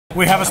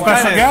We have a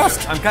special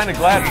guest. I'm kind of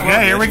glad.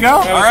 Yeah, here we go.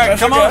 All right,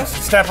 come on.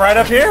 Step right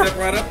up here. Step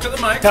right up to the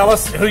mic. Tell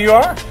us who you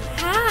are.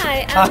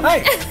 Hi.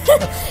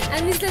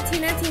 I'm Miss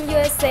Latina Team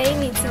USA,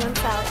 Mitzi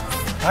Gonzalez.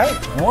 Hi.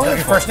 Wonderful.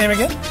 Your first name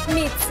again?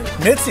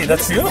 Mitzi. Mitzi,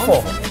 that's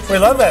beautiful. We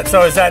love that.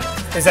 So is that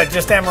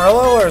just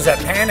Amarillo, or is that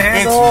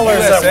Panhandle, or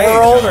is that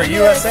World, or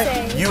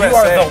USA? You are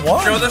the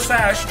one. Show the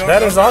sash.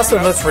 That is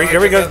awesome. Let's read. Here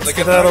we go. Let's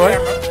get that out of the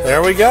way.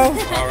 There we go.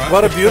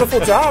 What a beautiful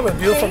job. A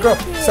beautiful girl.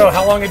 So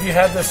how long have you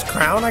had this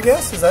crown, I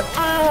guess? Is that?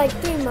 Like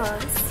 3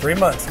 months. 3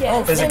 months.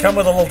 Yes. Does it come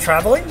with a little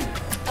traveling?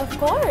 Of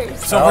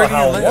course. So where do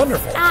you live?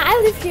 Wonderful. I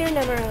live here in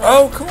Amarillo.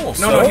 Oh, cool.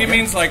 No, he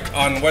means like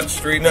on what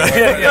street?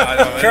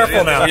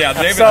 Careful now. Yeah,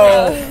 David.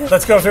 So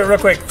let's go through it real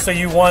quick. So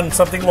you won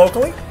something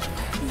locally?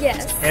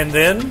 Yes. And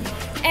then?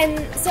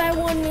 And so I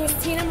won Miss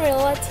Teen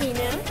Amarillo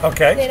Latina.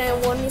 Okay. Then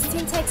I won Miss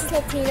Teen Texas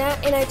Latina,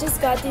 and I just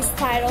got this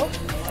title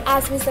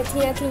as Miss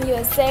Latina Team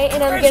USA,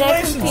 and I'm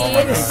gonna compete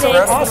next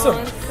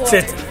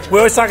month. We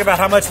always talk about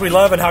how much we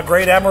love and how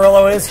great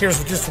Amarillo is.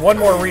 Here's just one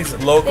more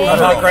reason. Local.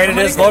 How great it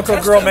is.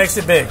 Local girl makes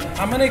it big.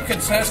 How many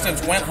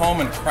contestants went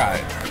home and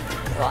cried?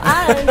 Well,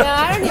 I don't know.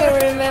 I don't even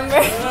remember.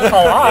 A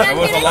lot. I'm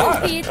gonna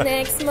compete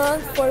next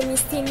month for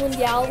Miss Teen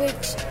Mundial,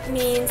 which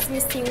means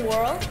Miss Teen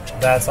World.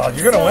 That's all.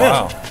 You're gonna win.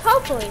 Wow.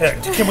 Hopefully. Yeah.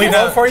 Can we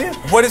vote for you?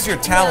 What is your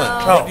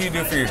talent? No. What do you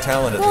do for your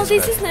talent at Well,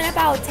 this this is not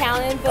about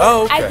talent,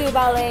 but I do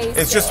ballet.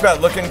 It's just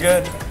about looking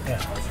good?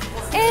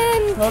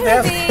 And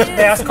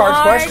they ask hard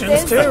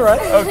questions too,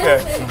 right? Okay.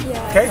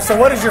 Yeah. Okay, so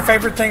what is your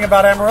favorite thing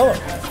about Amarillo?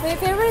 My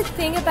favorite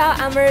thing about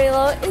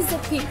Amarillo is the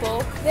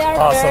people. They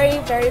are very,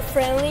 very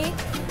friendly.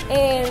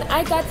 And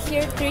I got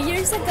here 3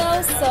 years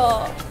ago,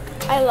 so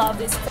I love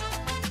this place.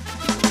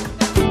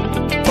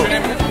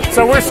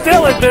 So we're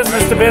still in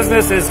business to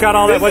business. It's got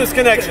all that Business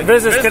connection.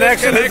 Business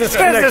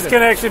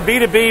connection,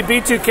 B2B,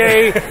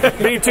 B2K,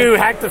 B2,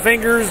 hack the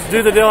fingers,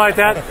 do the deal like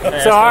that.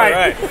 So all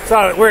right.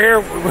 So we're here.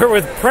 We're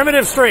with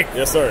Primitive Strength.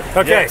 Yes, sir.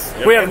 Okay.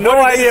 Yes. We have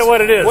no idea what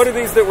it is. What are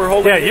these that we're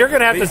holding? Yeah, you're going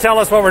to have to tell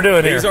us what we're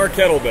doing here. These are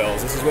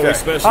kettlebells. This is what we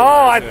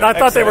specialize in. I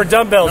thought they were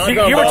dumbbells.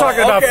 You were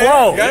talking about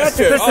flow. Gotcha.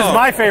 This is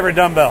my favorite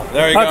dumbbell.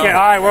 There you go. Okay,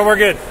 all right, well, we're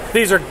good.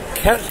 These are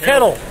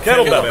kettlebells.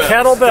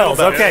 Kettlebells.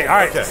 Okay, all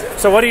right.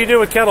 So what do you do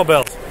with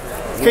kettlebells?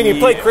 Can you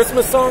play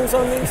Christmas songs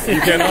on these? You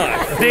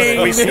cannot.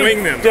 We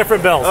swing them.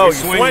 Different bells. We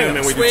swing them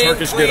and we do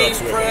Turkish get-ups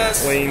with them.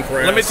 Swing,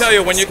 press. Let me tell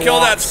you, when you kill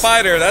that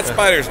spider, that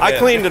spider's dead. I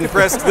cleaned and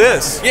pressed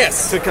this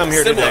to come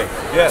here Similar. today.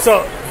 Yes.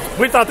 So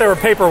we thought they were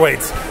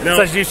paperweights. No.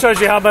 So it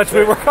shows you how much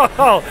we work.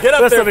 Oh, Get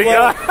up there, Flo. He's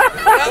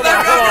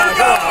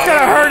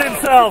gonna hurt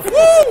himself.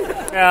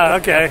 Yeah.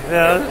 Okay.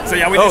 Yeah. So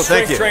yeah, we do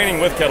strength training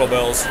with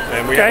kettlebells,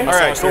 and we have a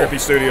massage therapy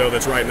studio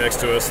that's right next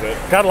to us.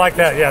 Gotta like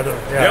that. Yeah.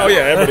 Oh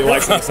yeah, everybody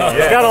likes the massage.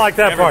 Gotta like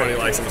that part.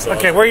 Everybody likes the massage.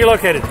 Okay, where are you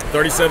located?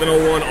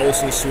 3701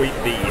 Olson Suite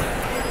B.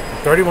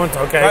 31.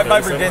 Okay. Right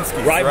by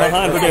Brudinski's. Right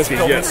behind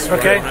Brudinski's. Yes.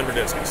 Okay. Right behind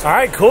Brudinski's. All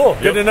right. Cool.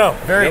 Good to know.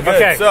 Very good.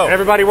 Okay. So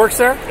everybody works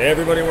there.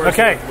 Everybody works.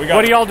 Okay. There.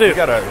 What do y'all do? We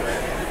got a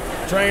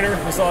trainer,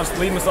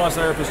 lead massage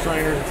therapist,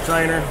 trainer,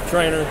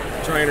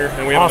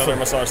 and we have another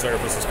massage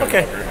therapist that's coming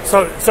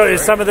over. So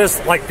is some of this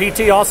like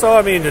PT also?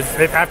 I mean, if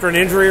after an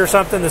injury or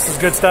something, this is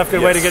good stuff,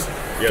 good way to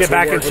get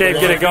back in shape,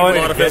 get it going. A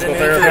lot of physical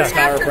therapists,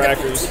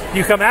 chiropractors.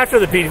 You come after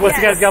the PT. Once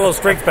you guys got a little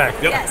strength back.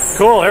 Yep. Yes.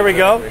 Cool, there we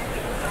go.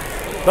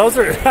 Those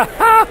are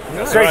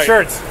great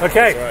shirts.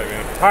 Okay. That's right,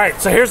 man. All right,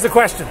 so here's the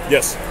question.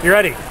 Yes. You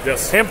ready?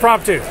 Yes.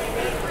 Impromptu.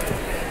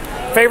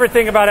 Favorite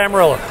thing about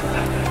Amarillo?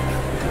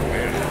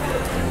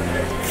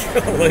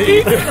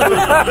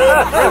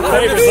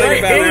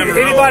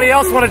 Anybody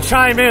else want to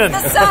chime in?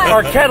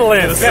 Or kettle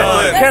in?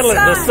 Kettle in.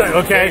 The sun.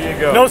 Okay.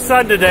 No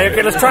sun today.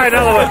 Okay, let's try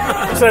another one.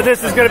 So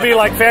this is going to be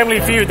like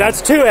Family Feud.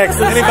 That's 2 X's.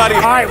 Anybody?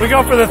 All right, we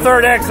go for the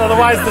 3rd X.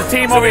 Otherwise, the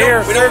team over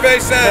here. When everybody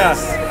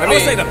says, I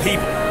would say the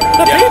people.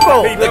 The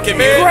people.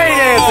 Great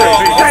answer.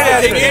 Great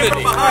answer.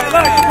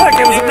 Look,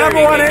 it was the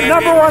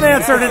number one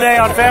answer today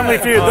on Family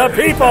Feud. The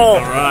people.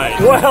 All right.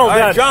 Well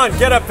done. John,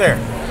 get up there.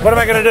 What am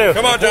I going to do?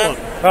 come on, John.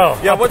 Oh,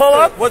 Yeah, pull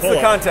up? What's the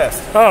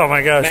contest? Oh,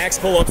 my gosh. Max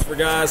pull-ups for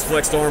guys,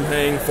 flexed arm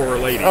hang for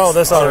ladies. Oh,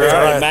 that's all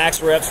right.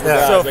 Max reps for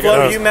guys. So, They Flo,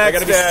 gotta you be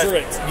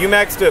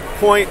maxed at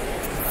 0.5.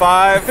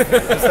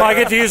 Oh, I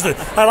get to use it.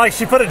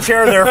 She put a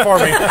chair there for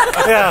me.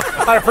 Yeah,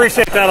 I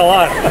appreciate that a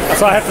lot.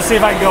 So I have to see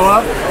if I can go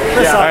up.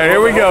 All right,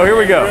 here we go.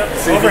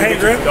 Overhand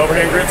grip.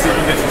 Overhand grip so you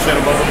can get your chin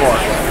above the bar.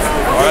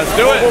 All right, let's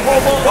do it.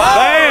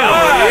 Bam!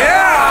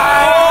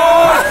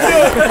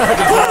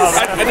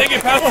 I think he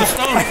passed the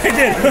stone. I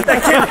did.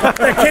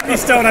 That kidney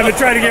stone I've been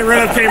trying to get rid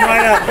of came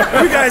right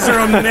out. You guys are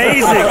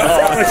amazing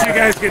what you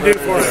guys can do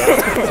for us.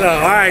 So,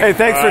 all right. Hey,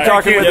 thanks for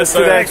talking with us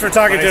today. Thanks for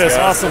talking to us.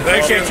 Awesome.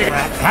 Appreciate you.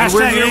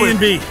 Hashtag A and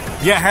B.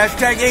 Yeah,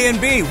 hashtag A and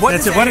B. What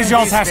is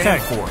y'all's hashtag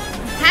for?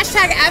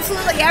 Hashtag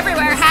absolutely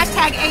everywhere.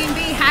 Hashtag A and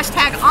B.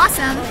 Hashtag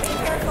awesome.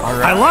 All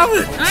right. I love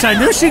it. I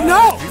knew she'd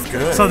know.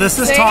 Good. So this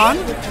is Ton,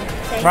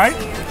 right?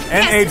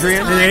 And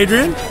Adrian.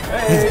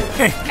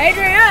 Hey.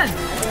 Adrian.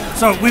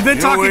 So we've been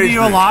talking to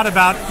you a lot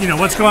about,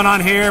 what's going on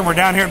here. We're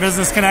down here at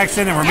Business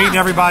Connection, and we're meeting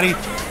everybody.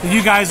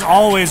 You guys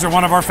always are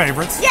one of our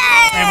favorites. Yay!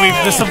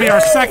 And this will be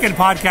our second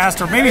podcast,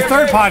 or maybe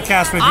third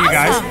podcast with you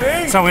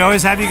guys. So we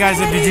always have you guys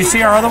in. Did you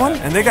see our other one?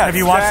 And they got Have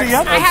you watched it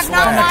yet? I have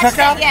not From the watched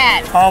cookout? it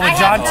yet. Oh, with I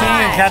John have T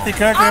and not. Kathy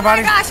Cook, Oh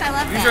everybody? my gosh, I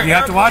love that. You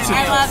have to watch it.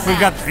 I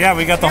love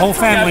We got the whole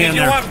family in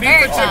You there. want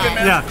beef or chicken,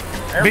 man?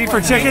 Yeah. Beef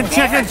or chicken?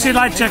 Chicken. She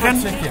likes chicken.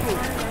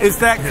 Is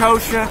that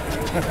kosher?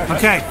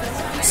 Okay.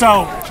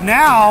 So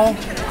now,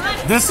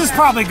 this is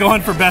probably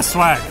going for best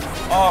swag.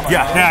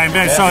 Yeah.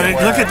 So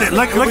look at the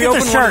look at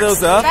the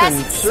shirts. Up Best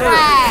and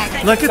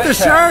swag. Look at the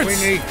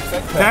shirts. Okay.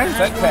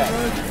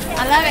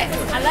 I love it.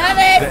 I love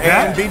it.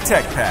 The A&B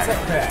Tech Pack.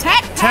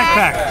 Tech Tech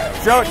pack.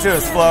 Show it to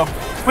us, Flo.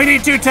 We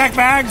need 2 tech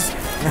bags.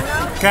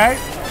 Okay.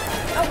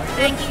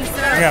 Thank you,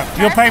 sir. Yeah.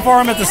 You'll pay for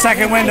them at the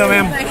second window,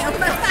 ma'am.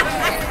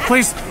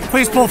 Please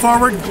pull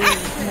forward.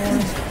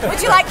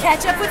 Would you like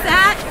ketchup with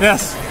that?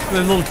 Yes.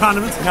 The little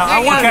condiments. Now,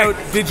 I want to know,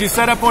 did you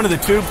set up one of the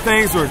tube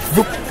things or?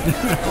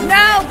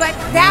 No, but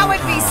that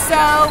would be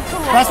so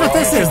cool. That's what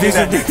this is.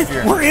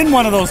 We're in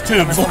one of those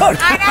tubes. Look.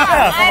 I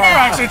know. We're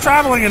actually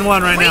traveling in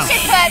one right We now.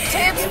 should put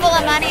tubes full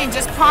of money and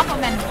just pop them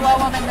and blow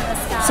them into the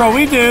sky. So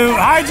we do.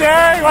 Hi,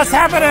 Jerry. What's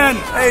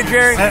happening? Hey,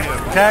 Jerry.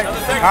 Okay.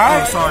 All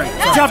right. Sorry.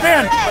 Jump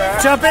in.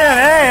 Jump in.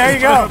 Hey, there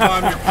you go.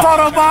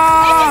 Photo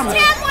bomb.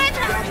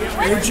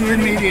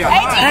 Adrian Media.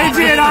 AG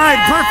and I.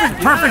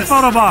 Perfect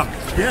photo bomb.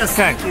 Yes.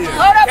 Okay.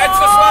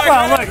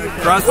 Well, look.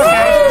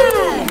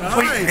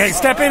 Hey,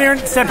 step in here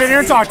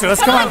and talk to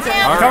us. Come on,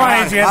 come on,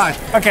 Adrian.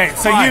 Okay,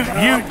 so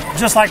you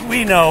just like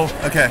we know.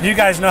 Okay. You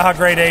guys know how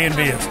great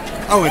A&B is.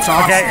 Oh, it's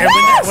awesome. Okay, and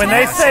when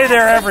they say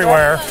they're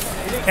everywhere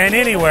and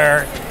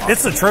anywhere,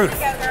 it's the truth.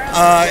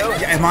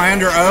 Am I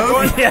under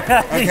oath?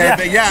 Yeah. Okay,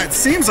 but yeah, it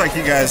seems like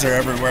you guys are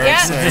everywhere. Yeah.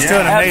 So, Just do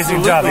an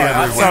amazing job.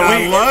 So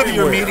I love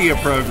your media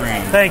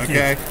program. Thank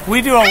you.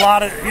 We do a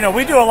lot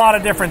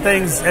of different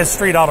things as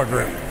Street Auto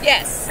Group.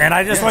 Yes. And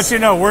I just want you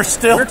to know we're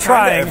still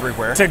trying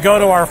to go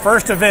to our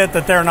first event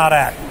that they're not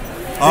at.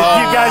 You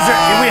guys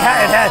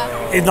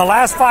are. In the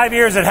last 5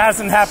 years, it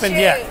hasn't happened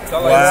yet. So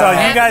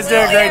you guys do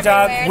a great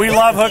job. We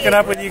love hooking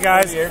up with you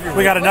guys.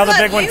 We got another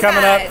big one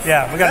coming up.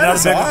 Yeah, we got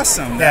another big one.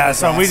 Awesome. Yeah,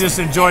 so we just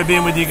enjoy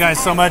being with you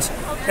guys so much.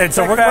 And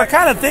so we're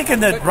kind of thinking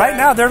that right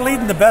now they're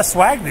leading the best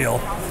swag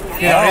deal.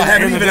 You know, I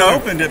haven't even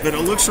opened it, but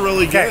it looks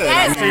really good.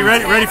 So you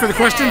ready for the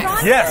question?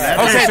 Yes.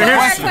 Okay,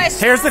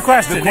 so here's the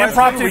question.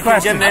 Impromptu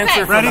question. Get an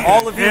answer Ready? from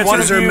all of you.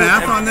 Is there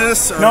math on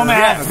this? No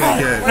math. Okay,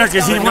 good. No,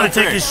 because he want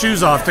to take his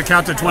shoes off to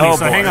count to 20. Oh,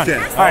 so boy. hang on.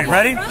 Okay. All right,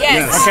 ready?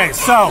 Yes. Okay,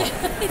 so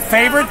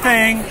favorite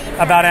thing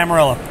about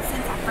Amarillo?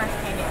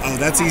 Oh,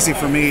 that's easy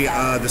for me.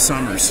 The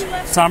summers.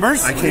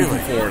 Summers? I came from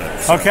Florida.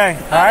 Okay,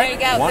 all right.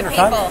 There you go.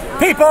 Wonderful. The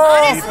People.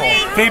 Honestly,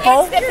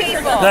 People. it's the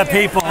people. The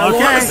people.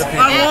 Okay.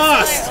 I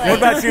lost. What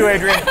about you,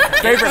 Adrian?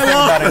 Favorite thing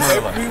about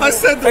Amarillo? I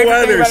said the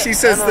weather. She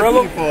says the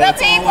people. The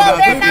people,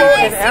 they're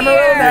nice.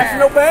 Amarillo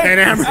National Bank. And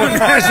Amarillo.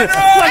 Look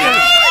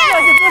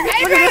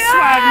at this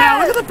swag now.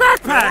 Look at the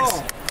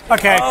backpacks.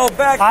 Okay. Oh,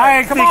 backpacks.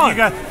 I Come think on. you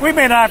guys. We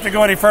may not have to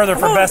go any further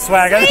for best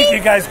swag. I think you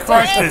guys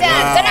crushed it.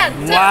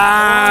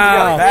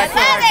 Wow. I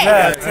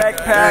love it. Tech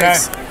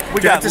packs. We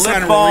got this lip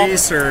on a balm.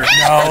 release or?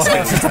 No,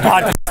 it's just a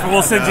podcast.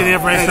 We'll send you the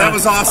information. Hey, that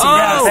was awesome. Oh.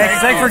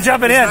 guys. Thanks for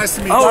jumping in. Nice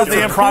to meet Oh, you.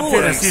 the impromptu.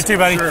 You too,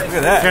 buddy. Sure. Look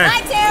at that. Okay.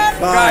 Hi,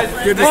 Tim.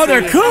 Bye. Good to Oh, see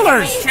they're you.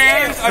 coolers.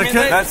 Chairs. I mean,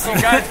 That's- you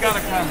guys got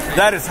to come.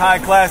 That is high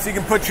class. You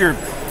can put your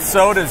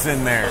sodas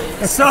in there.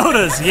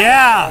 Sodas,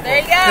 yeah. There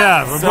you go.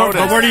 Yeah, but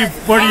Sodas. where do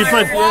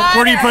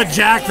you put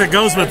Jack that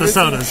goes with the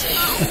sodas?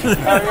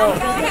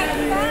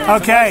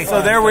 Okay.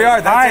 So there we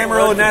are. That's All right.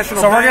 Amarillo National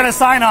So we're Bank. gonna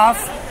sign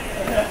off.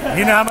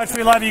 You know how much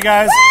we love you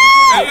guys.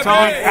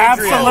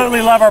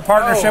 Absolutely love our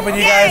partnership with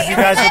you guys. You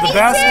guys are the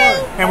best,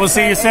 and we'll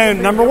see you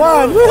soon. Number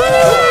one.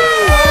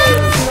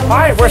 All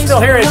right, we're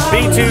still here at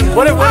B2.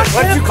 What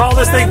did you call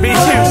this thing? B2.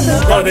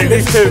 Oh,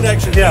 these two.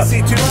 Yeah.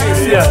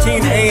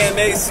 BC2216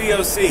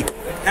 AMACOC.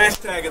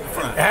 Hashtag at the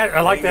front.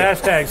 I like the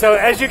hashtag. So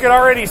as you can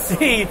already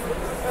see,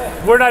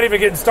 we're not even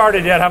getting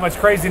started yet. How much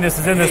craziness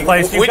is in this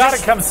place? You got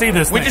to come see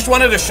this. We thing. just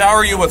wanted to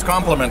shower you with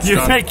compliments.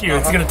 John. Thank you.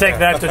 It's going to take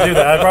that to do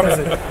that. I promise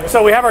you.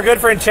 So we have our good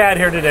friend Chad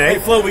here today. Hey,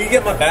 Flo, will you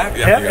get my back?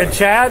 Yeah, and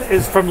Chad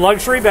is from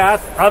Luxury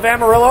Bath of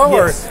Amarillo.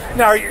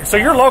 Yes. So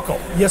you're local.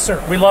 Yes,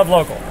 sir. We love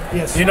local.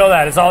 Yes. You know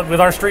that. It's all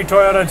with our Street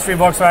Toyota and Street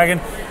Volkswagen.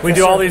 We Yes,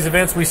 do all sir. these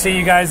events. We see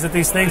you guys at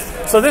these things.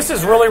 So this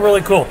is really, really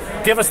cool.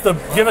 Give us the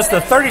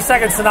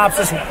 30-second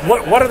synopsis.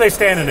 What are they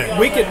standing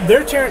in?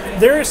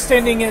 They're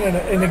standing in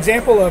an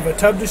example of a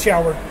tub to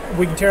shower.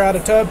 We can tear out a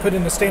tub, put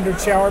in a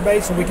standard shower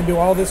base, and we can do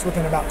all this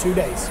within about 2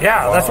 days.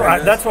 Yeah,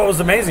 that's what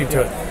was amazing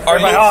to it.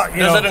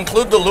 Does it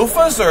include the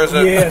loofahs or is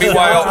it Yes,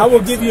 BYO? I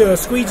will give you a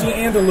squeegee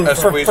and a loofah.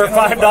 For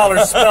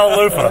 $5, spell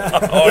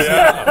loofah. Oh,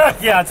 yeah.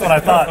 Yeah, that's what I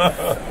thought.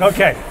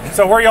 Okay,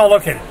 so where are y'all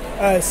located?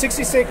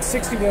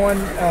 6661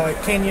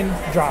 Canyon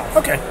Drive.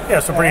 Okay, yeah,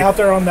 so pretty out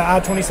there on the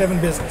I-27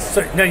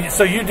 business.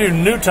 So you do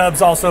new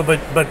tubs also, but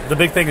the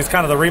big thing is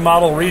kind of the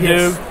remodel, redo.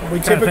 Yes. We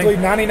kind of typically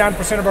thing?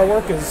 99% of our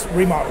work is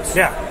remodels.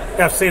 Yeah,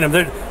 I've seen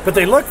them, but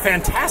they look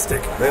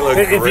fantastic. They look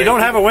If great. you don't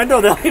have a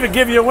window, they'll even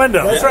give you a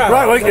window. That's right.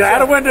 Right, well, you can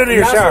add a window to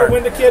your Nice shower.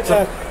 little window kit.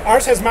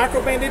 Ours has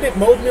microband in it.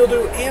 Mold,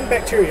 mildew, and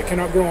bacteria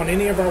cannot grow on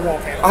any of our wall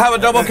panels. I'll have a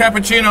double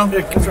cappuccino.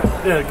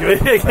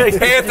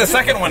 Pay at the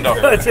second window.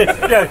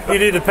 Yeah, you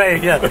need to pay.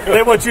 Yeah,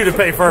 they want you to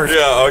pay first.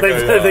 Yeah,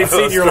 okay, They've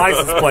seen your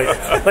license plate.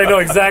 They know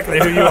exactly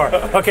who you are.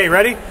 Okay,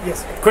 ready?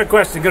 Yes. Quick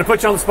question. Going to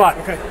put you on the spot.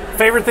 Okay.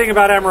 Favorite thing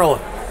about Amarillo?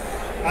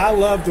 I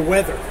love the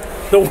weather.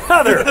 The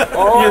weather.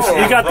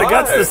 You got the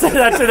guts to say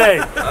that today.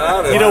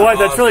 You know what?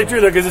 That's really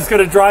true, though, because it's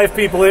going to drive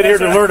people in here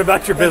to learn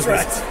about your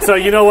business. Right. So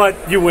you know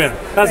what? You win.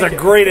 That's a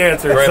great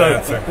answer. Great So,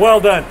 answer. well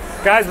done.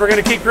 Guys, we're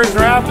going to keep cruising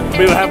around.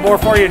 We will have more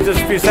for you in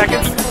just a few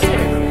seconds.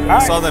 I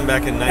saw them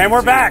back in 19. And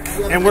we're back.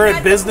 And we're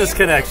at Business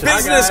Connection.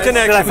 Business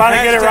Connection. Did I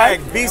finally get it right?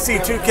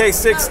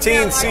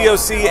 BC2K16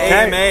 COC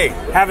AMA.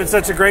 Having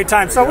such a great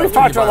time. So we've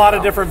talked to a lot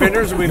of different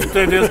vendors.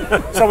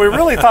 So we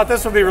really thought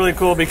this would be really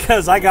cool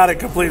because I got it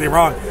completely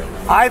wrong.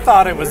 I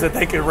thought it was that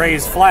they could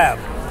raise flab.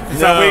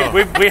 So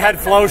we had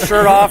Flo's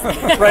shirt off,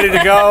 ready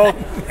to go,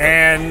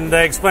 and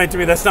they explained to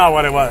me that's not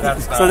what it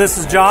was. So this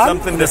is John,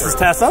 this is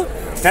Tessa,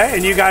 okay,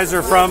 and you guys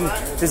are from,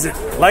 is it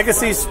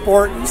Legacy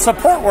Support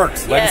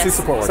Works? Legacy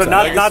Support Works. So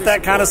not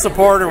that kind of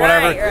support or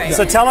whatever. Right.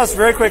 So tell us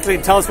very quickly,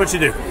 tell us what you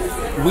do.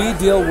 We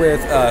deal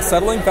with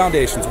settling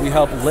foundations. We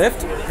help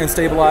lift and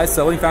stabilize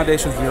settling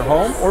foundations in your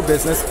home or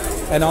business,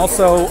 and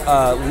also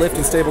lift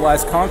and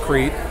stabilize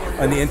concrete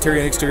in the interior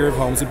and exterior of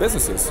homes and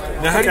businesses.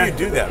 Now, how do you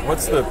do that?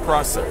 What's the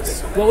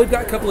process? Well, we've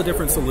got a couple of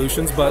different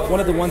solutions, but one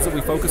of the ones that we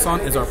focus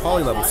on is our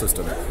poly-level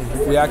system.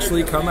 We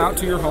actually come out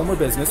to your home or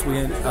business. We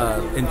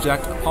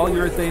inject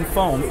polyurethane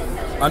foam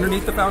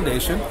underneath the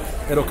foundation.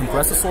 It'll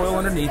compress the soil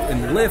underneath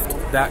and lift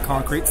that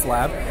concrete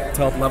slab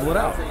to help level it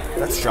out.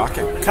 That's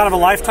shocking. Kind of a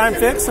lifetime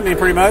fix, I mean,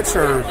 pretty much,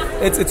 or?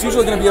 It's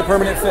usually going to be a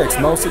permanent fix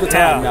most of the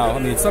time now. I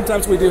mean,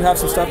 sometimes we do have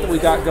some stuff that we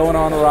got going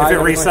on right. If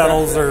it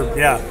resettles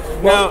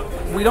Well,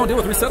 we don't deal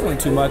with resettling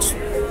too much,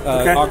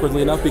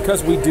 awkwardly enough,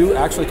 because we do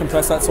actually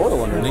compress that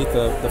soil underneath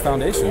the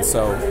foundation.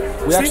 So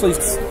we actually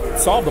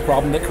solve the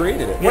problem that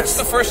created it. What's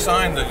the first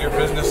sign that your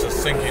business is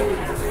sinking?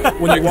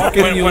 When you walk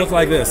in and you look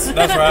like this.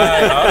 That's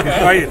right.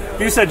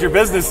 Okay. You said your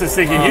business is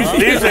sinking.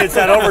 Usually it's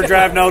that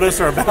overdraft notice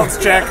or a bounce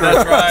check or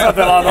That's right.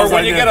 something along those Or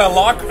when lines. you get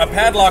a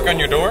padlock on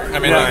your door. I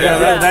mean,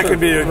 that could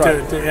be.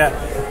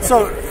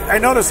 So I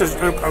noticed there's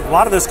a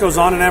lot of this goes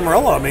on in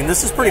Amarillo. I mean,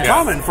 this is pretty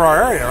common for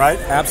our area, right?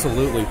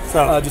 Absolutely.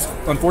 So just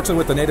unfortunately,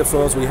 with the native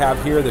soils we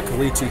have here, the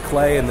caliche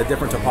clay and the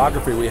different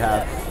topography we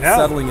have,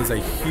 settling is a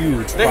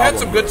huge problem. They had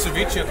some good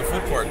ceviche at the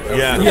food court.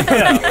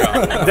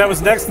 That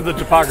was next to the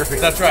topography.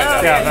 That's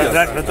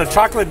right. The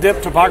chocolate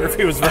dip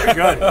topography was very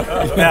good.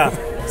 Yeah.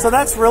 So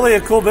that's really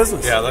a cool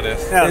business. Yeah, that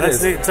is. Yeah,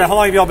 that's neat. So how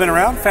long have y'all been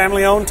around?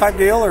 Family owned type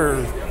deal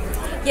or?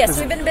 Yes,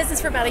 we've been in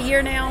business for about a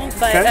year now,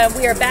 but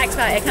we are backed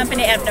by a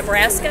company out of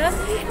Nebraska,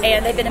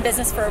 and they've been in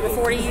business for over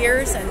 40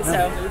 years, and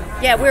so,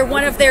 we're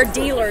one of their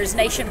dealers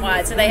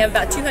nationwide, so they have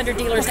about 200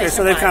 dealers nationwide.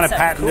 So they've kind of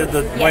patented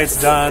the way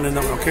it's done, and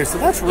so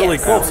that's really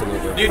cool.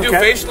 Absolutely. Do you do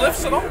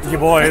facelifts at all? Yeah,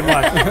 boy,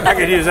 I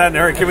could use that in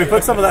there. Can we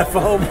put some of that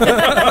foam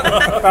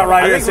about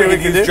right here? I think we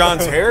could use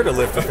John's hair to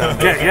lift the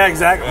foundation. Yeah,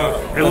 exactly.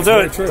 It'll do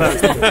it.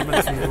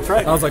 That's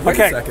right. I was like, wait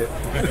a second.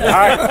 All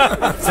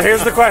right. So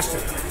here's the question.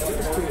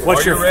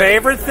 What's your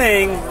favorite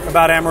thing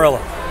about Amarillo?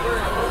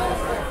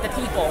 The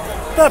people.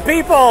 The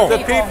people. The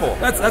people.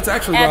 That's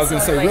actually what I was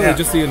going to say. Really,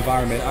 just the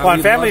environment. Well,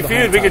 on Family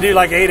Feud, we could do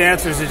like 8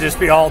 answers to just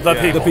be all the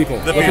people. The people.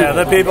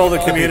 The people, the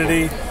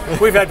community.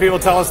 We've had people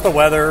tell us the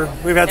weather.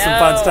 We've had some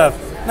fun stuff.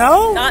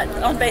 No?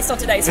 Not based on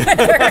today's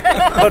weather.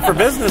 But for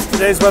business,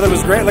 today's weather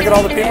was great. Look at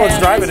all the people that's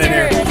driving in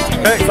here.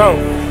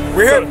 Hey,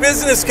 we're here at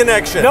Business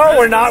Connection. No,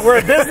 we're not. We're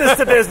at business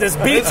to business.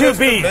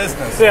 B2B.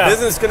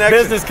 Business Connection.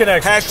 Business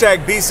Connection.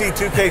 Hashtag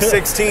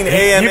BC2K16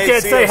 AMA. You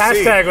can't say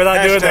hashtag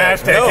without doing the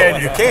hashtag, no, can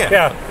you? You can't.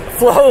 Yeah.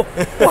 Flo,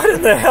 what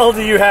in the hell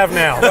do you have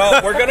now?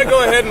 Well, we're going to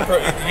go ahead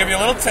and give you a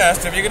little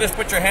test. If you could just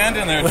put your hand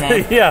in there,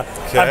 John. Yeah.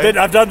 Okay.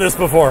 I've done this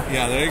before.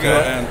 Yeah, there you go.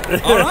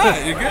 And, all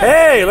right, you're good.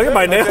 Hey, look at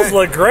my nails.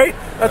 Look great.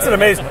 That's an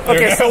amazing.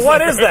 Okay, so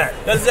what is that?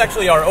 This is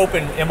actually our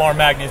open MR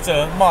magnet. It's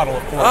a model,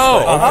 of course.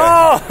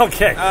 Oh,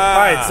 okay. All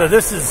right, so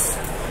this is.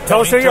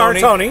 Tell us who you are,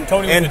 Tony.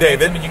 Tony and with the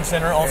David. Imaging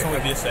Center, also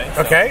with BSA.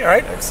 So. Okay, all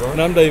right. Excellent.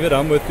 And I'm David.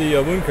 I'm with the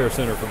Wound Care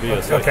Center for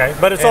BSA. Okay,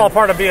 but it's all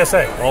part of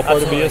BSA. All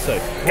part of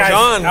BSA. Guys,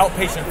 John,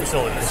 outpatient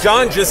facilities.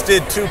 John just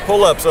did 2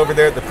 pull-ups over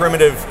there at the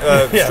Primitive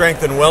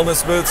Strength and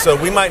Wellness booth, so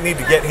we might need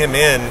to get him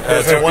in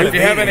to one of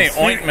these. If you have any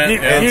ointment,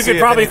 you could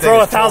probably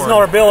throw a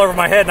 $1,000 bill over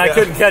my head, and I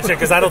couldn't catch it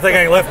because I don't think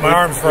I can lift my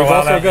arms for a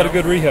while. We've also got a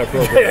good rehab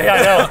program. Yeah,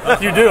 I know.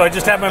 You do. I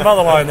just had my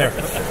mother-in-law in there.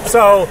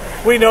 So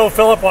we know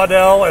Philip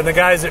Waddell and the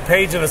guys at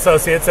Page &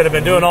 Associates that have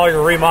been doing all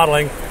your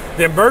remodeling.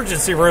 The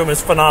emergency room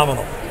is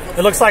phenomenal.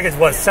 It looks like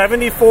it's,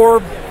 74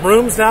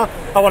 rooms now?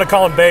 I want to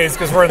call them bays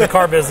because we're in the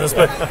car business,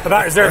 but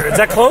is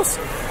that close?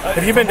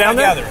 Have you been down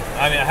there? I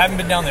mean, I haven't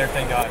been down there,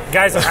 thank God.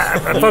 Guys,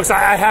 folks,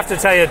 I have to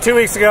tell you, 2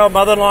 weeks ago,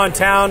 mother-in-law in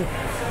town,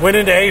 went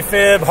into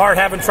AFib, heart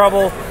having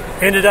trouble,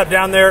 Ended up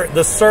down there.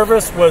 The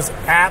service was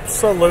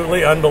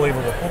absolutely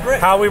unbelievable. Well,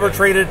 great. How we were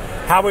treated,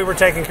 how we were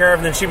taken care of.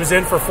 And then she was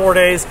in for 4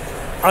 days.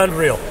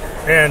 Unreal.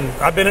 And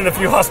I've been in a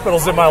few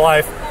hospitals in my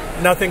life.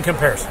 Nothing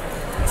compares.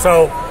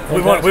 So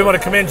we want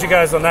to commend you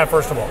guys on that,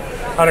 first of all.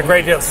 On a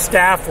great deal.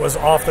 Staff was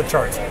off the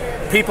charts.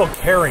 People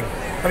caring.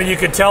 I mean, you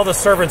could tell the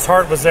servant's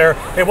heart was there.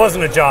 It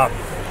wasn't a job.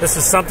 This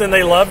is something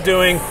they loved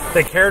doing.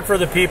 They cared for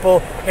the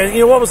people. And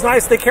you know what was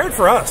nice? They cared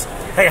for us.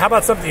 Hey, how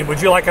about something?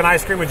 Would you like an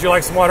ice cream? Would you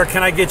like some water?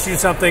 Can I get you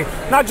something?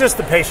 Not just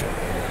the patient.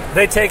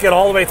 They take it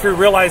all the way through,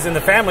 realizing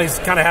the family's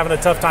kind of having a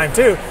tough time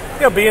too.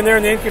 You know, being there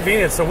in the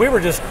inconvenience. So we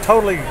were just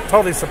totally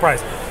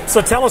surprised.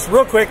 So tell us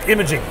real quick,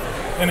 imaging.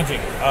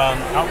 Imaging.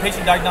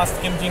 Outpatient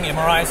diagnostic imaging,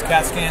 MRIs,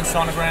 CAT scans,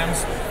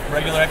 sonograms,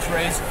 regular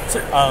x-rays.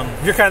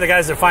 You're kind of the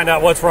guys that find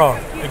out what's wrong.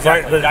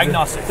 Exactly. Right?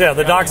 Diagnostics. Yeah,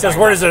 the doc says,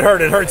 where does it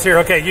hurt? It hurts here.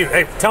 Okay,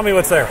 hey, tell me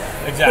what's there.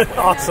 Exactly.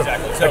 Awesome.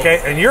 Exactly. So,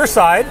 okay, and your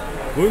side?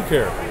 Wound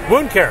care.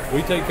 Wound care.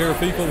 We take care of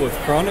people with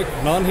chronic,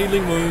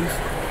 non-healing wounds,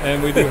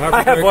 and we do hyperbaric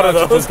I have one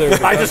of those.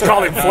 therapy. I just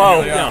call him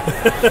Flo.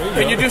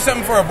 Can you do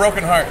something for a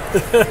broken heart?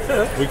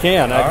 We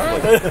can,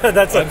 actually.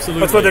 That's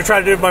what they're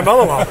trying to do with my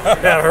mother-in-law.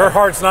 Yeah, her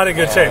heart's not in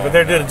good shape, but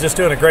they're just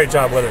doing a great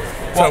job with it.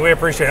 So we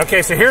appreciate it.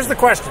 Okay, so here's the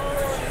question.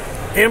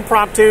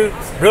 Impromptu,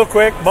 real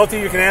quick. Both of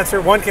you can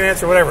answer. One can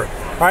answer, whatever.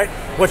 All right.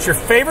 What's your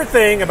favorite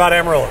thing about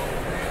Amarillo?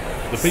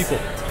 The people.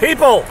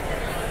 People.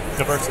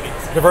 Diversity.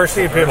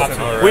 Diversity of people.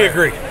 Right. We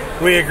agree.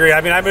 We agree.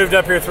 I mean, I moved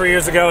up here 3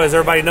 years ago, as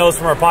everybody knows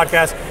from our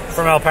podcast,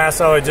 from El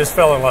Paso. I just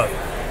fell in love.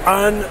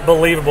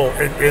 Unbelievable.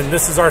 And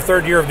this is our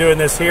 3rd year of doing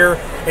this here.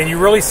 And you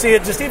really see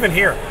it just even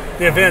here.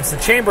 The events. The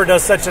Chamber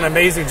does such an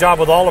amazing job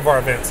with all of our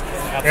events.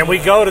 Absolutely. And we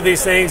go to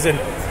these things, and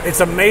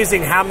it's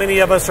amazing how many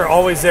of us are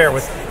always there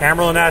with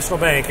Amarillo National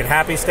Bank and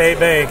Happy State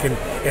Bank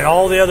and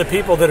all the other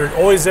people that are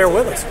always there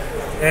with us.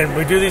 And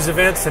we do these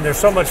events, and they're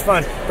so much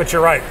fun. But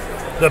you're right.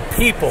 The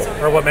people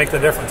are what make the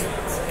difference.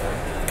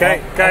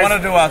 Okay, guys. I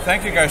wanted to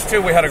thank you guys,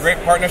 too. We had a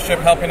great partnership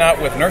helping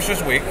out with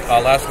Nurses Week.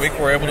 Last week,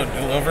 we were able to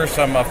deliver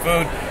some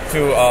food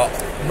to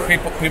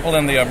people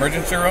in the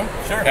emergency room.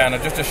 Sure. And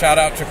just a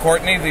shout-out to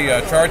Courtney,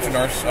 the charge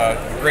nurse.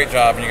 Great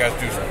job, and you guys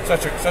do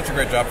such a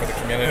great job for the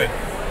community.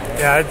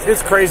 Yeah,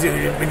 it's crazy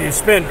when you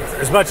spend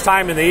as much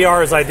time in the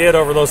ER as I did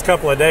over those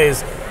couple of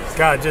days.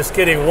 God, just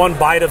getting one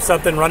bite of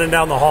something, running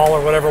down the hall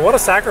or whatever. What a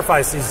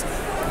sacrifice these,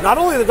 not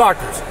only the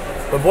doctors,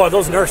 but boy,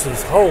 those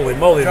nurses, holy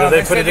moly, John, they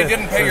put said it in. You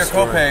didn't pay your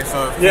copay,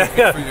 so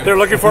yeah, they're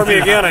looking for me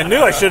again. I knew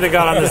I shouldn't have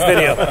got on this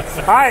video.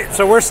 All right,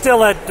 so we're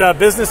still at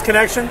Business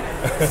Connection.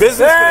 Business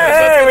Connection.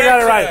 Hey, we got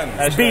it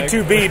right.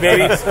 B2B,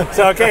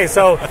 baby.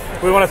 So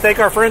we want to thank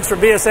our friends from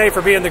BSA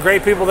for being the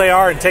great people they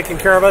are and taking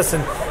care of us.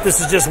 And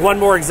this is just one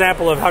more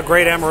example of how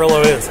great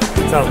Amarillo is.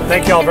 So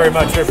thank you all very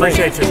much. We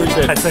appreciate you.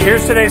 All right, so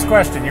here's today's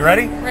question. You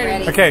ready?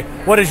 Ready. Okay,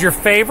 what is your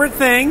favorite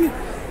thing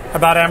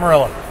about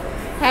Amarillo?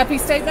 Happy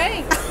State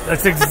Bank.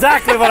 That's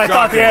exactly what I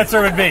thought the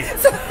answer would be.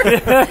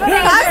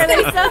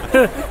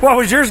 What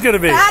was yours going to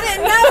be? I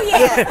didn't know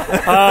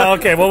yet.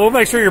 Okay, well, we'll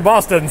make sure your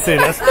boss doesn't see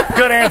this.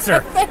 Good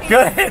answer.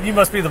 Go ahead. You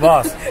must be the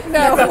boss.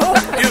 No.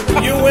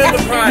 You win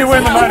the prize. You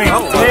win the money.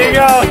 There you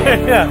go.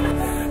 Yeah.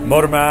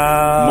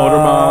 Motormouth.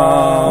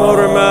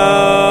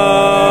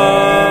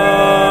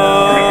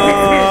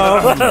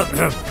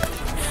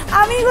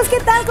 Amigos, ¿qué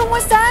tal? ¿Cómo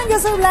están? Yo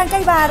soy Blanca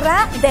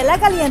Ibarra de La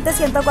Caliente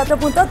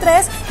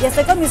 104.3 y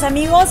estoy con mis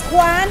amigos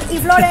Juan y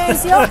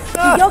Florencio.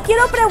 Y yo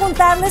quiero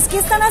preguntarles qué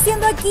están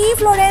haciendo aquí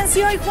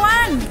Florencio y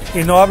Juan. Y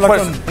no habla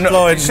con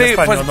Flo en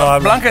español, pues, no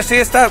habla. Blanca sí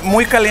está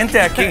muy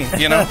caliente aquí,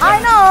 you know? I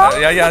know.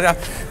 Ya.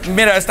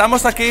 Mira,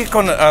 estamos aquí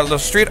con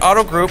los Street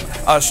Auto Group,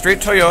 Street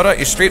Toyota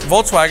y Street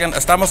Volkswagen.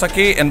 Estamos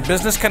aquí en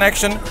Business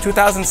Connection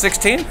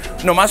 2016.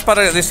 Nomás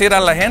para decir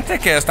a la gente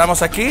que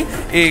estamos aquí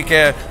y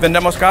que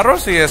vendemos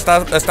carros y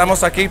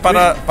estamos aquí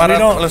para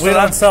we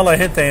don't sell a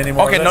gente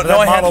anymore. Okay, that no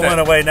model gente. went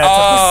away now. It's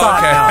a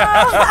Passat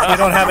now. We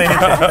don't have a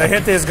gente. The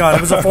gente is gone.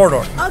 It was a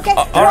 4-door. Okay.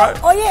 Right.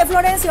 Oye,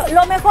 Florencio,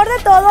 lo mejor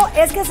de todo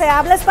es que se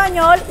habla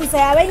español y se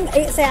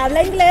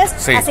habla inglés.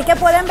 Sí. Así que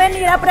pueden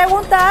venir a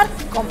preguntar,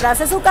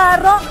 comprarse su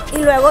carro y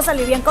luego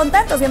salir bien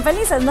contentos, bien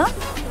felices, ¿no?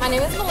 My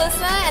name is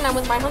Melissa, and I'm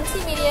with My Home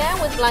Team Media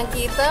with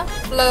Blanquita,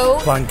 Flo,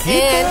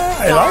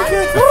 Blanquita, and I like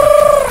it.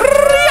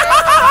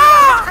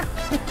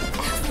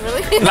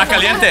 Really? La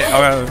Caliente.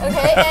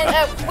 Okay, and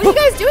what are you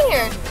guys doing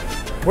here?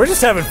 We're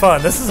just having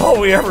fun. This is all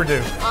we ever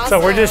do. Awesome. So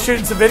we're just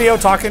shooting some video,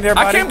 talking to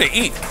everybody. I came to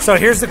eat. So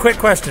here's the quick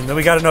question that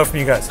we got to know from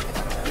you guys.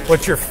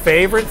 What's your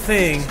favorite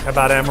thing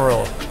about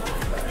Amarillo?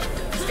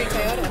 Street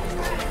Toyota.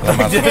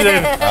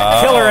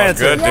 Killer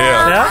answer. Good deal.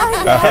 Yeah?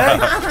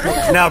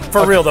 Okay. Now,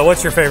 for real though,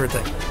 what's your favorite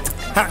thing?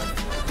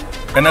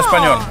 En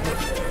español.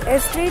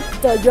 Street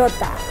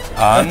Toyota.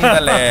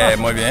 Ándale,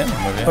 muy bien.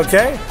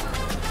 Okay.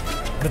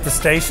 But the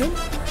station?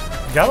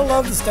 Gotta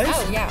love the station.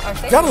 Oh, yeah. Our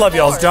station Gotta love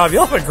y'all's is job.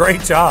 Y'all have a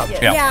great job.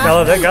 Yeah. Gotta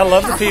love that. Gotta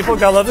love the people.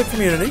 Gotta love the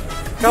community.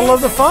 Gotta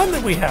love the fun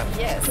that we have.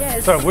 Yes.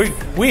 Yes. So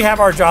we have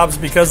our jobs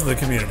because of the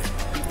community.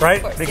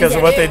 right? Because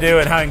of what they do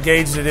and how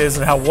engaged it is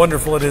and how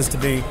wonderful it is to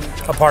be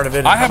a part of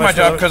it. I have my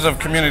job because of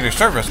community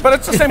service, but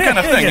it's the same kind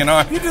of thing, you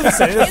know. You do the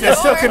same. It's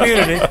still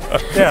community.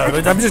 Yeah,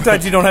 but I'm just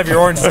glad you don't have your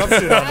orange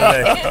jumpsuit on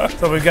today.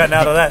 So we've gotten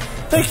out of that.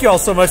 Thank you all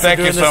so much for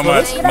doing this with us.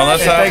 Thank you so much,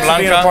 Melissa, thanks for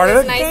being a part of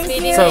it. Nice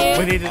meeting you. So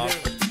we need to do.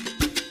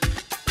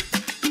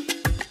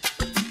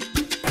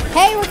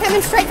 Hey, we're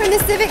coming straight from the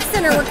Civic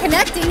Center. We're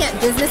connecting at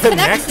Business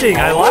Connecting, Connection.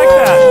 I like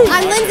that.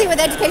 I'm Lindsay with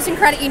Education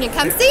Credit Union.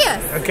 Come see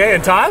us. Okay,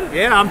 and Todd?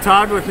 Yeah, I'm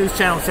Todd with News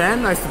Channel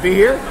 10. Nice to be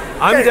here.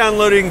 I'm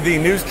downloading the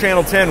News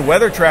Channel 10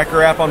 weather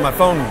tracker app on my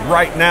phone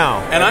right now.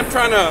 And I'm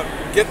trying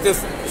to get this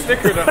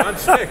sticker to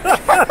unstick.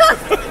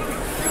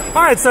 All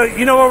right, so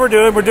you know what we're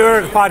doing. We're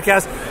doing a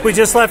podcast. We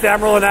just left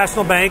Amarillo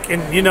National Bank,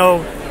 and you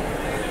know,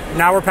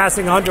 now we're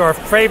passing on to our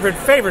favorite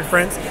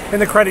friends in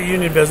the credit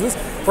union business.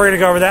 We're going to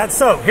go over that.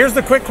 So here's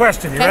the quick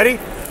question. You ready?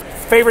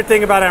 Favorite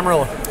thing about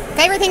Amarillo?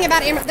 Favorite thing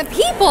about the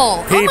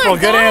people. People, oh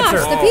my good gosh, answer.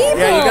 The people.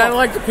 Yeah, you gotta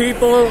like the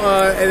people,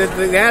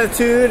 the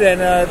attitude,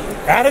 and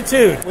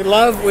attitude. We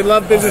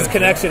love business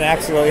connection.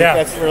 Actually,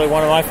 that's really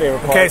one of my favorite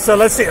parts. Okay, so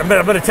let's see. I'm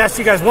going to test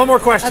you guys. One more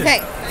question. Okay.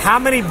 How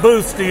many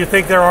booths do you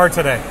think there are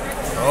today?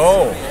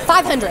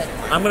 500.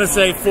 I'm going to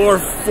say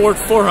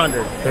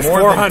 400. There's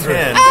More 400.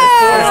 than 10.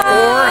 There's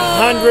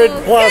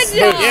 400 plus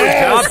Good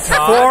job. booths.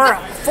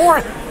 Yes.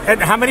 Four. And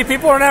how many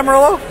people are in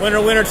Amarillo?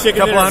 Winner, chicken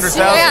Couple dinner.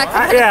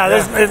 100,000. Yeah,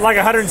 there's like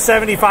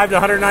 175 to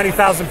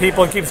 190,000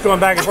 people. It keeps going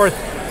back and forth.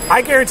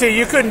 I guarantee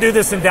you couldn't do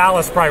this in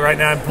Dallas probably right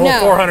now and pull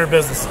 400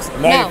 businesses.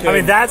 No. I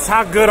mean, that's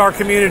how good our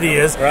community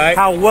is, right?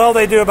 How well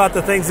they do about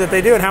the things that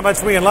they do and how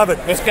much we love it.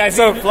 This guy's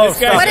so eating, what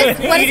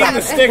is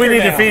that? sticker we need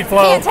now. to feed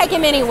Flo. Can't take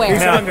him anywhere.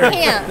 He's hungry.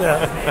 Can't.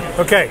 Yeah.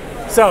 Okay,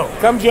 so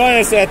come join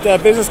us at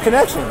Business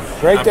Connection.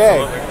 Great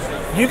day.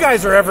 You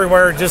guys are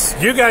everywhere.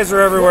 You guys are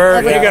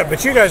everywhere. Yeah.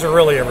 But you guys are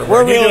really everywhere.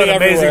 We're you really do an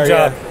amazing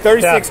job.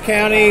 36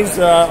 counties,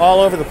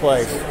 all over the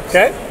place.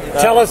 Okay.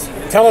 Tell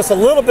us a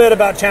little bit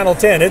about Channel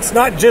 10. It's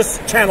not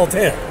just Channel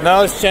 10.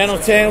 No, it's Channel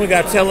 10. We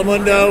got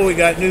Telemundo. We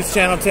got News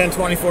Channel 10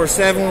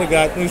 24/7. We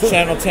got News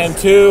Channel 10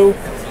 2.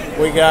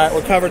 We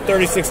covered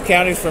 36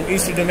 counties from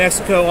eastern New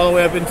Mexico all the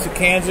way up into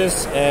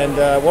Kansas, and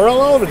we're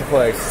all over the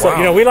place.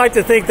 So we like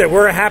to think that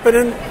we're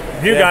happening.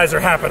 You guys are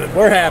happening.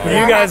 We're happening.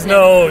 You guys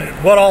know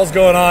what all's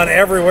going on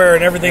everywhere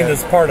and everything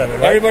that's part of it.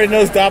 Right? Everybody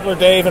knows Doppler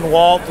Dave and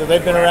Walt.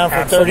 They've been around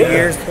for 30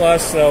 years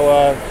plus.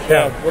 So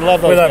we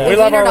love those guys. We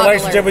love our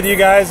relationship with you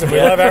guys, and we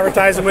love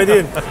advertising with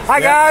you.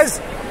 Hi guys.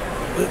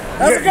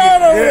 How's it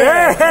going over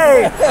there?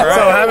 Hey.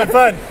 So having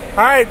fun. All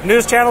right,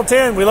 News Channel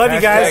 10. We love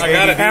you guys.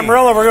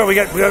 Amarillo, we're good. We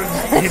got.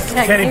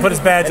 Can't even put his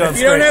badge on. If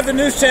you don't have the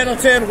News Channel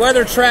 10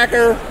 weather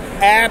tracker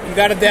app, you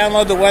got to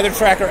download the weather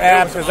tracker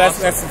app because that's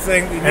the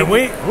thing. And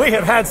we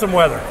have had some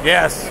weather.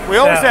 Yes, we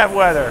always have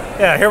weather.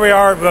 Yeah, here we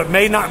are,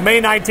 May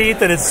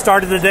 19th, and it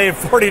started the day at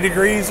 40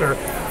 degrees or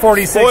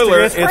 46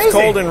 degrees. It's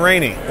cold and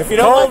rainy. If you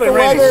don't like the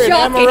weather in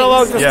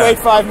Amarillo, just wait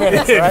 5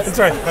 minutes. Right? That's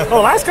right. Well, the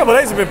last couple of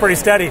days have been pretty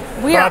steady.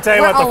 But I'll tell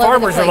you what, the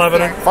farmers are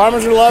loving it.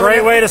 Farmers are loving it.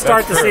 Great way to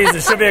start the season.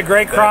 It should be a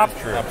great crop.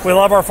 We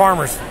love our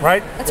farmers,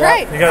 right? That's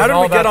right. You guys How did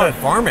all we get about on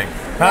that. farming?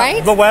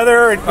 Right? The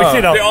weather,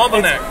 you know. The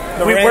almanac.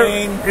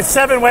 It's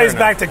 7 ways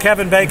back to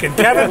Kevin Bacon.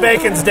 Kevin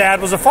Bacon's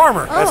dad was a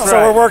farmer. That's So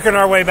we're working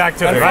our way back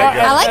to it, right?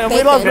 I like bacon.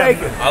 We love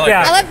bacon.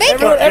 I love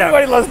bacon.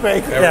 Everybody loves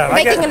bacon. Yeah,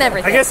 Bacon and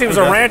everything. I guess he was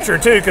a rancher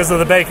too because of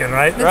the bacon,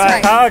 right?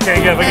 That's right.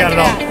 Okay, good. We got it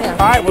all. Yeah.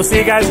 All right, we'll see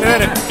you guys in a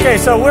minute. Okay,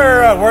 so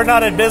we're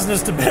not at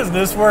business to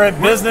business. We're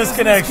at Business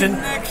Connection.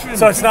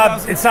 So it's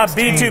not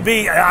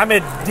B2B. I'm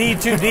at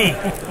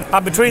D2D.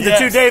 I'm between the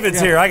two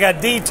Davids here. I got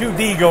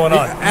D2D going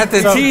on. At the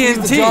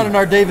TNT. John and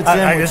our David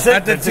sandwich.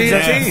 At the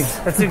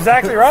TNT. That's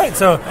exactly right.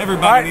 So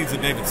everybody needs a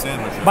David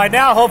sandwich. By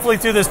now, hopefully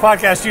through this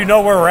podcast, you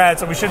know where we're at,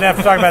 so we shouldn't have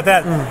to talk about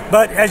that.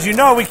 But as you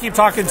know, we keep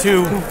talking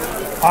to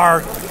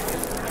our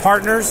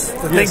partners,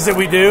 the things that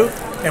we do,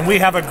 and we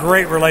have a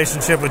great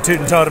relationship with Toot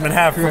and Totem and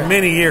have for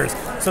many years.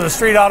 So the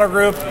Street Auto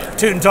Group,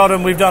 Toot and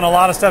Totem, we've done a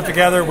lot of stuff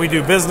together. We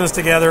do business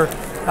together.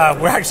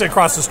 We're actually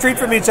across the street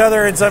from each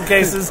other in some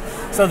cases.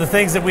 So the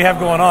things that we have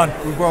going on.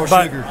 We borrow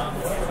sugar.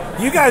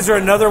 You guys are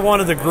another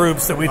one of the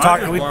groups that we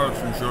talk. We borrowed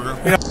some sugar.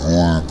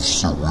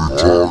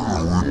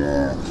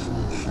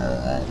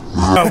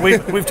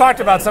 We've talked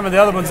about some of the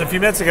other ones a few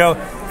minutes ago,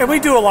 and we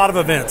do a lot of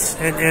events,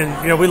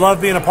 and you know we love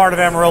being a part of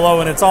Amarillo,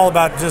 and it's all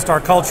about just our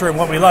culture and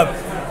what we love.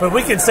 But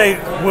we can say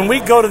when we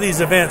go to these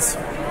events,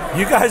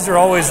 you guys are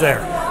always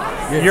there.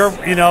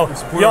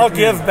 Yes. Y'all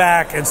give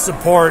back and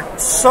support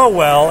so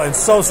well and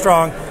so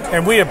strong,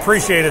 and we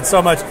appreciate it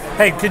so much.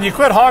 Hey, can you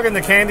quit hogging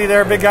the candy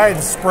there, big guy,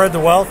 and spread the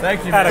wealth?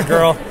 Thank you. Atta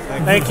girl.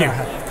 Thank you.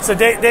 So,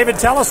 David,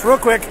 tell us real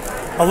quick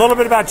a little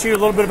bit about you, a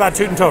little bit about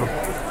Toot and Totem.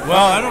 Well,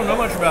 I don't know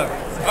much about it.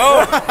 The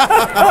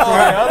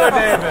other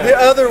David. The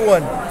other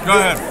one. Go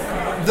ahead.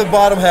 The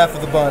bottom half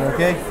of the bun,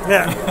 okay?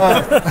 Yeah.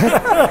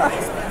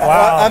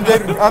 Wow.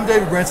 I'm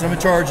David Branson. I'm in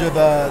charge of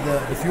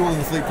the fuel and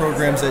the fleet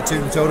programs at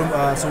Toot and Totem.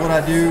 So what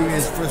I do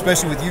is,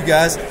 especially with you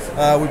guys,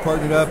 we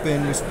partnered up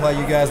and we supply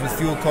you guys with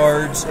fuel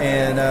cards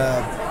and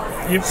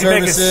You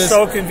make it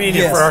so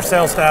convenient for our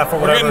sales staff or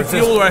whatever. We're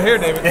getting fuel right here,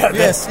 David. Yeah,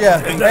 yes, yeah.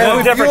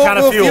 And different kind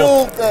of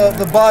fuel.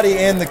 The body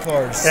and the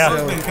cars. Yeah.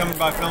 He's been coming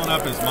by filling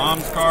up his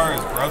mom's car,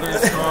 his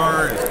brother's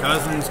car, his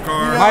cousin's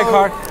car. My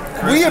car.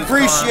 We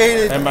appreciate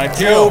it. And my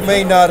Joe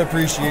may not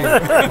appreciate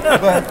it.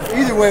 But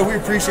either way, we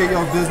appreciate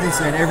y'all's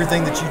business and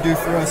everything that you do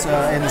for us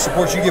and the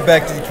support you give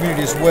back to the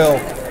community as well.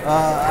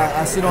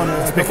 I sit on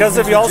a because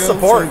of y'all's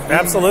support. So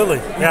absolutely.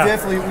 We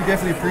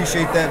definitely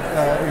appreciate that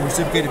and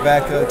reciprocate it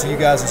back to you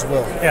guys as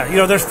well. Yeah, you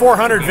know, there's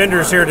 400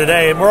 vendors here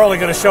today, and we're only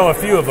going to show a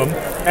few of them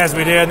as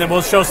we did, and then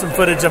we'll show some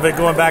footage of it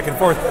going back and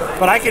forth.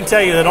 But I can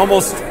tell you that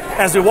almost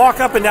as we walk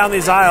up and down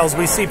these aisles,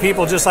 we see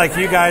people just like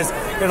you guys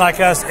and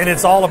like us, and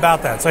it's all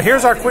about that. So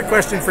here's our quick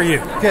question for you.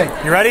 Okay.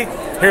 You ready?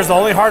 Here's the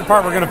only hard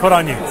part we're going to put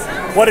on you.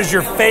 What is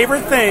your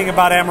favorite thing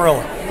about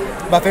Amarillo?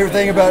 My favorite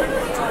thing about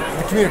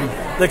the community.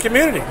 The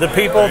community, the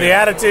people, the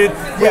attitude.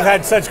 We've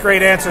had such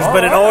great answers,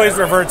 but it always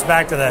reverts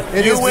back to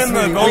that. You win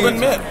the golden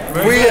mitt.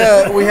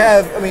 We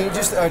have, I mean,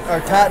 just our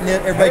tight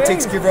knit. Everybody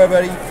takes care of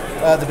everybody.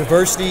 The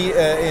diversity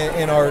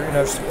in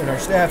our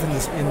staff in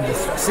the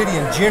city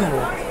in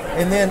general,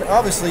 and then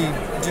obviously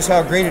just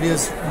how great it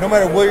is. No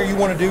matter where you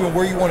want to do and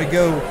where you want to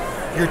go,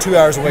 you're 2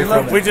 hours away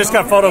from it. We just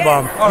got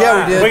photobombed.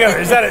 Yeah, we did.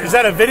 Is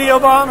that a video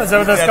bomb? Is that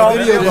what that's called?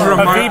 A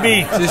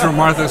VB. She's from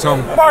Martha's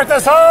Home.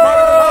 Martha's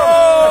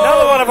Home!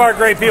 Another one of our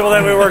great people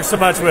that we work so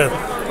much with.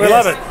 We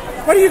love it.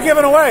 What are you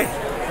giving away?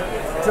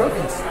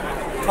 Tokens.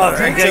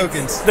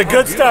 Tokens. The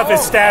good stuff is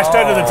stashed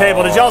under the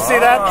table. Did y'all see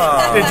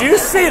that? Did you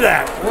see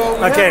that?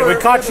 Well, we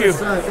caught you.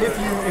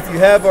 If you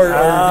have our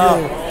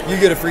deal, you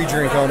get a free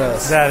drink on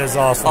us. That is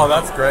awesome. Oh,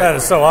 that's great. That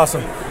is so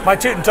awesome. My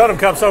Tootin' Totem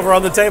Cup's over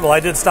on the table. I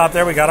did stop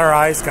there. We got our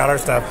ice, got our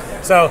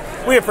stuff. So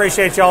we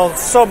appreciate y'all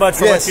so much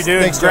for what you do.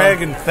 Thanks, Greg,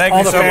 John. and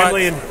all the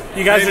family. And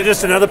you guys are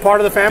just another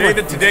part of the family.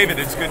 David to David,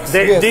 it's good to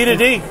see you. D to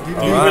D.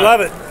 We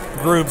love it.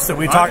 Groups that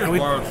we talk.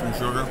 Borrowed some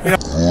sugar. You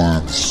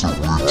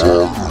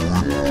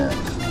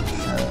know,